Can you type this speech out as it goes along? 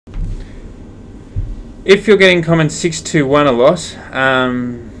If you're getting comments 621 a lot,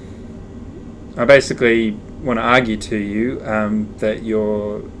 I basically want to argue to you that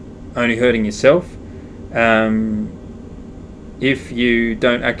you're only hurting yourself. If you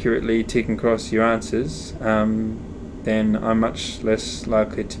don't accurately tick and cross your answers, then I'm much less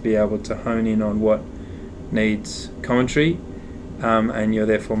likely to be able to hone in on what needs commentary, and you're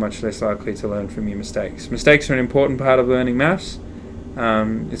therefore much less likely to learn from your mistakes. Mistakes are an important part of learning maths.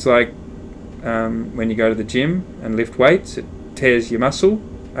 It's like when you go to the gym and lift weights, it tears your muscle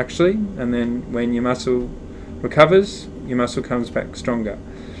actually, and then when your muscle recovers, your muscle comes back stronger.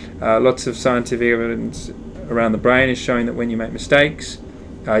 Lots of scientific evidence around the brain is showing that when you make mistakes,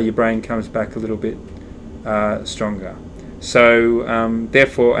 your brain comes back a little bit stronger. So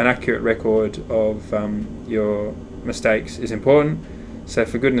therefore an accurate record of your mistakes is important. So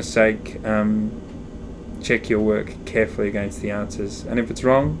for goodness sake, check your work carefully against the answers, and if it's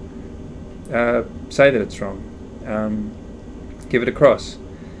wrong, say that it's wrong. Give it a cross,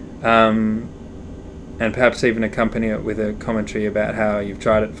 and perhaps even accompany it with a commentary about how you've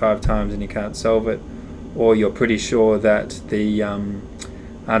tried it 5 times and you can't solve it, or you're pretty sure that the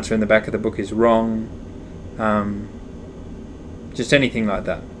answer in the back of the book is wrong. Just anything like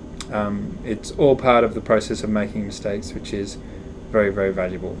that. It's all part of the process of making mistakes, which is very, very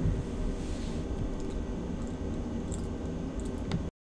valuable.